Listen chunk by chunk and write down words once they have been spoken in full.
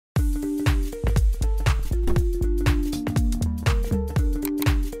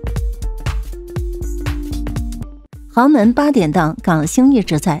豪门8点档港星一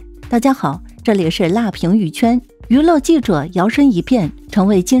直在。大家好，这里是辣评娱圈。娱乐记者摇身一变成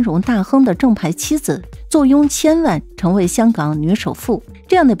为金融大亨的正牌妻子，坐拥1000万成为香港女首富，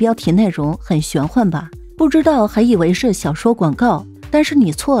这样的标题内容很玄幻吧？不知道还以为是小说广告，但是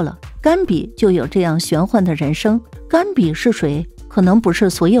你错了，甘比就有这样玄幻的人生。甘比是谁？可能不是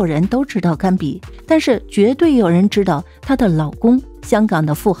所有人都知道甘比，但是绝对有人知道她的老公，香港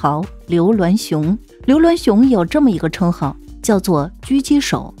的富豪刘鑾雄。刘鑾雄有这么一个称号，叫做狙击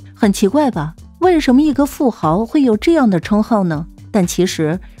手。很奇怪吧？为什么一个富豪会有这样的称号呢？但其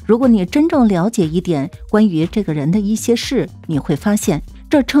实如果你真正了解一点关于这个人的一些事，你会发现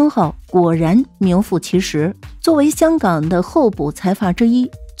这称号果然名副其实。作为香港的候补财阀之一，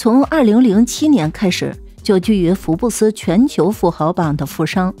从2007年开始就居于福布斯全球富豪榜的富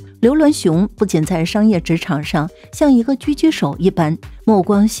商，刘鑾雄不仅在商业职场上像一个狙击手一般，目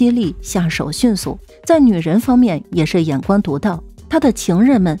光犀利，下手迅速，在女人方面也是眼光独到。他的情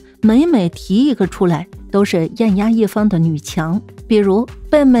人们每提一个出来，都是艳压一方的女强。比如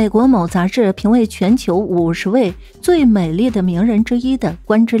被美国某杂志评为全球50位最美丽的名人之一的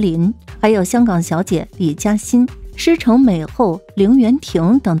关之琳，还有香港小姐李嘉欣、师承美后凌媛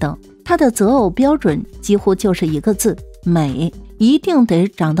婷等等。她的择偶标准几乎就是一个字：美，一定得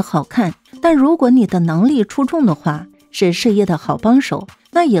长得好看。但如果你的能力出众的话，是事业的好帮手，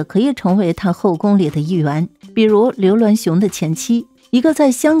那也可以成为他后宫里的一员。比如刘鑾雄的前妻，一个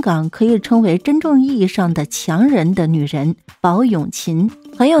在香港可以称为真正意义上的强人的女人宝永琴，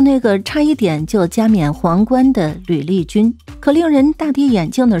还有那个差一点就加冕皇冠的吕丽君。可令人大跌眼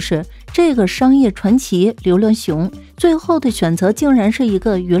镜的是，这个商业传奇刘鑾雄最后的选择竟然是一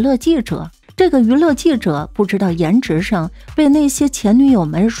个娱乐记者。这个娱乐记者不知道颜值上被那些前女友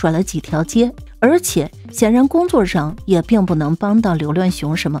们甩了几条街，而且显然工作上也并不能帮到刘鑾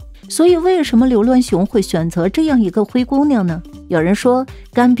雄什么。所以为什么刘鑾雄会选择这样一个灰姑娘呢？有人说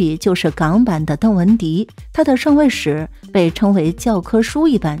甘比就是港版的邓文迪，她的上位史被称为教科书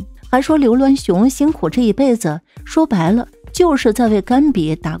一般，还说刘鑾雄辛苦这一辈子，说白了就是在为甘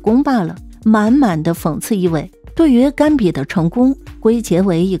比打工罢了，满满的讽刺意味。对于甘比的成功归结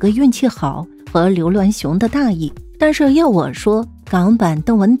为一个运气好和刘鑾雄的大意，但是要我说港版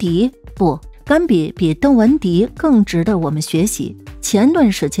邓文迪不，甘比比邓文迪更值得我们学习。前段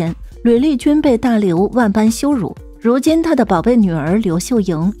时间吕丽君被大刘万般羞辱，如今她的宝贝女儿刘秀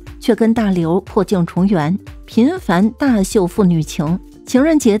莹却跟大刘破镜重圆，频繁大秀父女情。情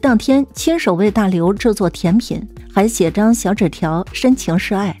人节当天亲手为大刘制作甜品，还写张小纸条深情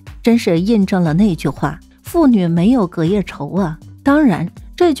示爱，真是印证了那句话，妇女没有隔夜仇啊。当然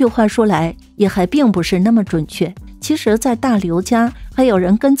这句话说来也还并不是那么准确，其实在大刘家还有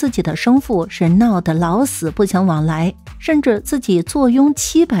人跟自己的生父是闹得老死不相往来，甚至自己坐拥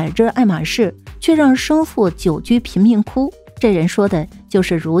700只爱马仕，却让生父久居贫民窟。这人说的就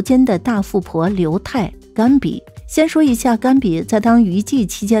是如今的大富婆刘太甘比。先说一下甘比在当娱记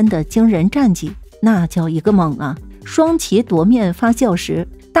期间的惊人战绩，那叫一个猛啊！双旗夺面发酵时，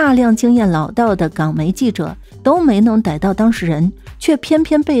大量经验老道的港媒记者都没能逮到当事人，却偏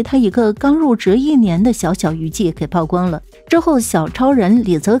偏被他一个刚入职1年的小娱记给曝光了。之后小超人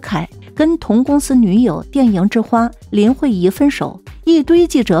李泽楷跟同公司女友电影之花林慧仪分手，一堆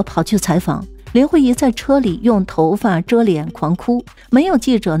记者跑去采访，林慧仪在车里用头发遮脸狂哭，没有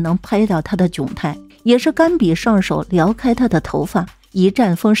记者能拍到她的窘态，也是甘比上手撩开她的头发，一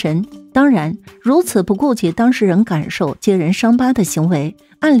战封神。当然如此不顾及当事人感受揭人伤疤的行为，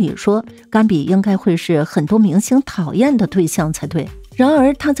按理说甘比应该会是很多明星讨厌的对象才对，然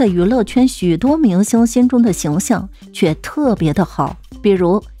而他在娱乐圈许多明星心中的形象却特别的好。比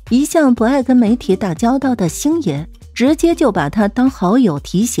如一向不爱跟媒体打交道的星爷，直接就把他当好友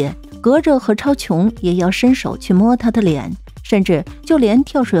提携，隔着何超琼也要伸手去摸他的脸，甚至就连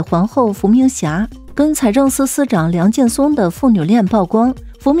跳水皇后伏明霞跟财政司司长梁劲松的父女恋曝光，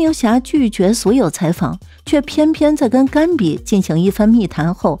伏明霞拒绝所有采访，却偏偏在跟甘比进行一番密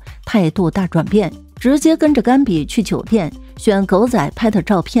谈后态度大转变，直接跟着甘比去酒店选狗仔拍的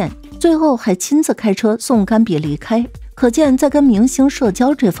照片，最后还亲自开车送甘比离开。可见在跟明星社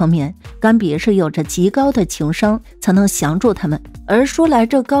交这方面，甘比是有着极高的情商才能降住他们。而说来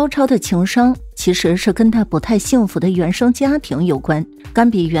这高超的情商其实是跟他不太幸福的原生家庭有关。甘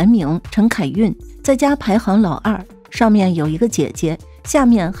比原名陈凯运，在家排行老2，上面有一个姐姐，下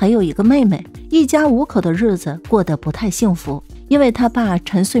面还有一个妹妹，一家5口的日子过得不太幸福。因为他爸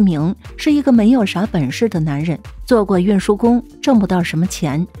陈穗明是一个没有啥本事的男人，做过运输工，挣不到什么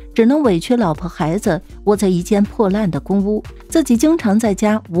钱，只能委屈老婆孩子窝在一间破烂的公屋，自己经常在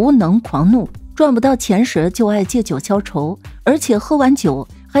家无能狂怒，赚不到钱时就爱借酒消愁，而且喝完酒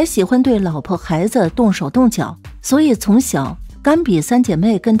还喜欢对老婆孩子动手动脚，所以从小甘比三姐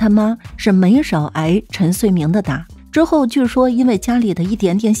妹跟他妈是没少挨陈穗明的打。之后据说因为家里的一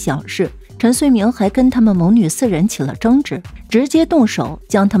点点小事，陈穗明还跟他们母女4人起了争执，直接动手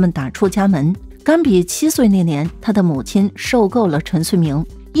将他们打出家门。甘比7岁那年，他的母亲受够了陈穗明，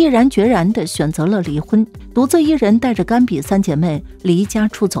毅然决然地选择了离婚，独自一人带着甘比三姐妹离家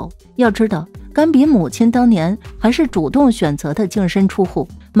出走。要知道，甘比母亲当年还是主动选择的净身出户，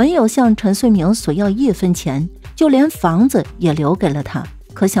没有向陈穗明索要1分钱，就连房子也留给了他。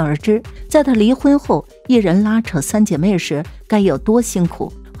可想而知，在他离婚后一人拉扯三姐妹时该有多辛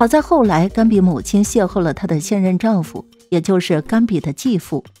苦。好在后来甘比母亲邂逅了她的现任丈夫，也就是甘比的继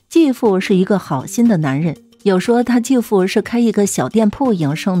父。继父是一个好心的男人，有说他继父是开一个小店铺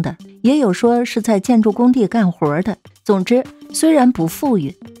营生的，也有说是在建筑工地干活的。总之，虽然不富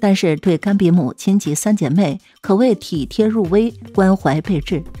裕，但是对甘比母亲及三姐妹可谓体贴入微，关怀备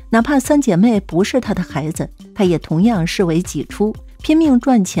至。哪怕三姐妹不是他的孩子，他也同样视为己出，拼命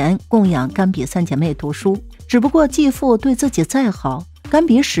赚钱供养甘比三姐妹读书。只不过继父对自己再好，甘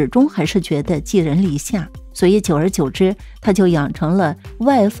比始终还是觉得寄人篱下，所以久而久之，他就养成了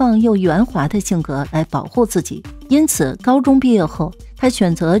外放又圆滑的性格来保护自己。因此高中毕业后，他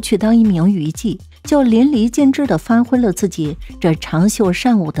选择去当一名渔妓，就淋漓尽致地发挥了自己这长袖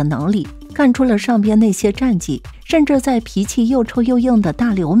善舞的能力，干出了上边那些战绩。甚至在脾气又臭又硬的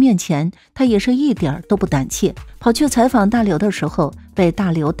大刘面前，他也是一点都不胆怯。跑去采访大刘的时候，被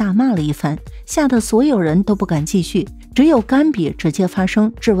大刘大骂了一番，吓得所有人都不敢继续。只有甘比直接发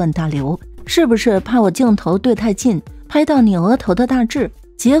声质问大刘，是不是怕我镜头对太近，拍到你额头的大痣？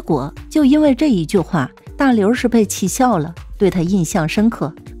结果就因为这一句话，大刘是被气笑了，对他印象深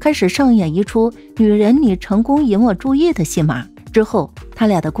刻，开始上演一出女人你成功引我注意的戏码。之后他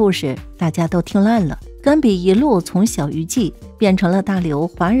俩的故事大家都听烂了，甘比一路从小渔妓变成了大刘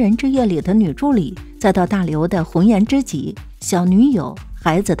华人之夜里的女助理，再到大刘的红颜知己、小女友、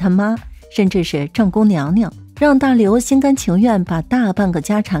孩子他妈，甚至是正宫娘娘，让大刘心甘情愿把大半个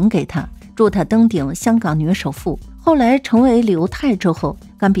家产给他，助他登顶香港女首富。后来成为刘太之后，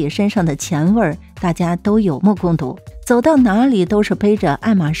甘比身上的钱味儿大家都有目共睹，走到哪里都是背着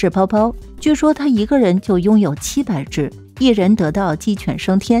爱马仕包包，据说他一个人就拥有700只，一人得道鸡犬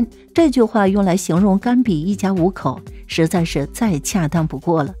升天。这句话用来形容甘比一家5口，实在是再恰当不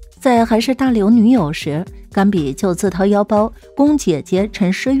过了。在还是大刘女友时，甘比就自掏腰包供姐姐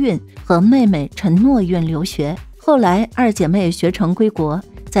陈诗韵和妹妹陈诺韵留学。后来二姐妹学成归国，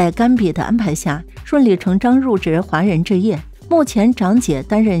在甘比的安排下，顺理成章入职华人置业。目前长姐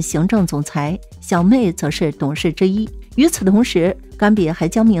担任行政总裁，小妹则是董事之一。与此同时，甘比还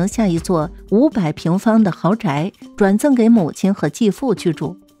将名下一座500平方的豪宅转赠给母亲和继父居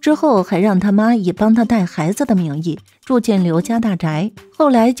住，之后还让他妈以帮他带孩子的名义住进刘家大宅。后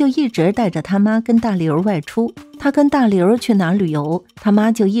来就一直带着他妈跟大刘外出，他跟大刘去哪旅游，他妈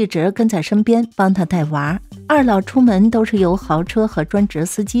就一直跟在身边帮他带娃。二老出门都是由豪车和专职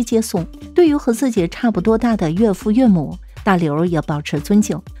司机接送。对于和自己差不多大的岳父岳母，大刘也保持尊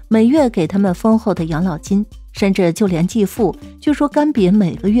敬，每月给他们丰厚的养老金，甚至就连继父，据说甘比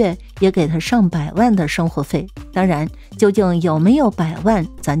每个月也给他上百万的生活费。当然，究竟有没有100万，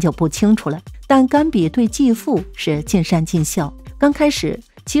咱就不清楚了。但甘比对继父是尽善尽孝。刚开始，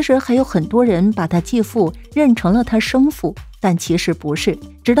其实还有很多人把他继父认成了他生父，但其实不是。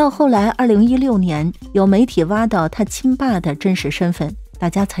直到后来2016年，有媒体挖到他亲爸的真实身份，大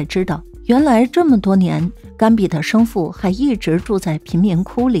家才知道，原来这么多年，甘比的生父还一直住在贫民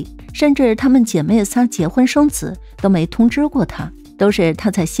窟里，甚至他们姐妹仨结婚生子都没通知过他，都是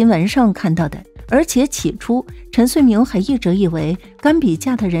他在新闻上看到的。而且起初陈穗明还一直以为甘比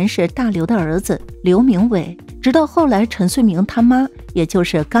嫁的人是大刘的儿子刘明伟，直到后来陈穗明他妈，也就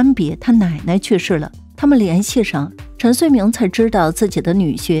是甘比他奶奶去世了，他们联系上，陈穗明才知道自己的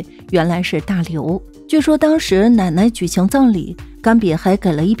女婿原来是大刘。据说当时奶奶举行葬礼，甘比还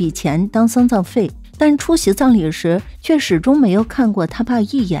给了一笔钱当丧葬费，但出席葬礼时却始终没有看过他爸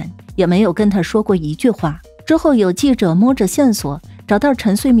一眼，也没有跟他说过一句话。之后有记者摸着线索找到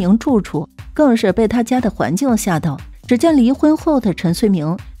陈穗明住处，更是被他家的环境吓到。只见离婚后的陈穗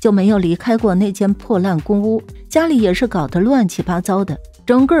明就没有离开过那间破烂公屋，家里也是搞得乱七八糟的，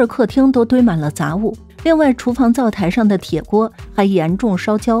整个客厅都堆满了杂物。另外厨房灶台上的铁锅还严重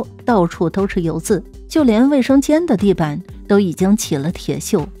烧焦，到处都是油渍，就连卫生间的地板都已经起了铁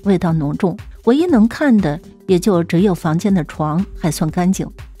锈，味道浓重。唯一能看的也就只有房间的床还算干净，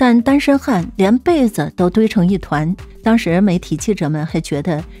但单身汉连被子都堆成一团。当时媒体记者们还觉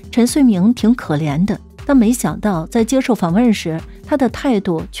得陈穗明挺可怜的，但没想到在接受访问时，他的态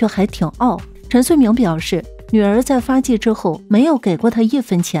度却还挺傲。陈穗明表示，女儿在发迹之后没有给过他1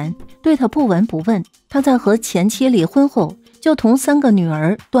分钱，对他不闻不问。他在和前妻离婚后，就同3个女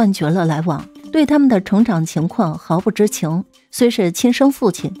儿断绝了来往，对他们的成长情况毫不知情。虽是亲生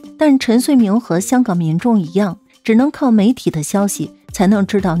父亲，但陈穗明和香港民众一样，只能靠媒体的消息才能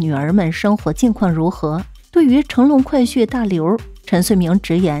知道女儿们生活近况如何。对于乘龙快婿大刘，陈穗明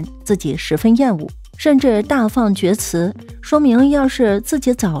直言自己十分厌恶，甚至大放厥词，说明要是自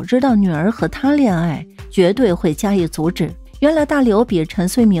己早知道女儿和他恋爱，绝对会加以阻止。原来大刘比陈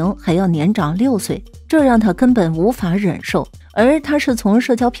穗明还要年长6岁，这让他根本无法忍受。而他是从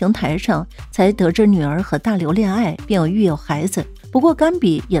社交平台上才得知女儿和大刘恋爱并育有孩子。不过甘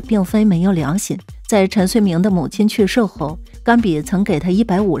比也并非没有良心，在陈穗明的母亲去世后，甘比曾给他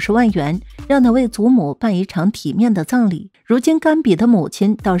150万元，让他为祖母办一场体面的葬礼。如今甘比的母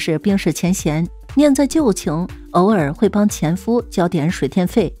亲倒是冰释前嫌，念在旧情，偶尔会帮前夫交点水电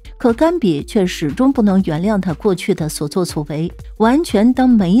费，可甘比却始终不能原谅他过去的所作所为，完全当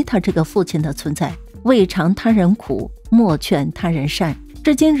没他这个父亲的存在。未尝他人苦，莫劝他人善。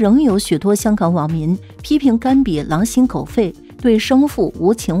至今仍有许多香港网民批评甘比狼心狗肺，对生父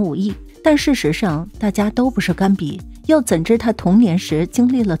无情无义，但事实上大家都不是甘比，又怎知他童年时经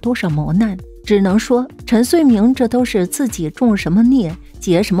历了多少磨难？只能说陈穗明这都是自己种什么孽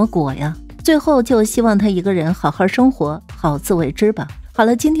结什么果呀。最后就希望他一个人好好生活，好自为之吧。好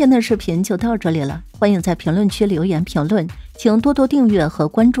了，今天的视频就到这里了，欢迎在评论区留言评论，请多多订阅和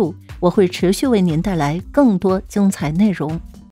关注，我会持续为您带来更多精彩内容。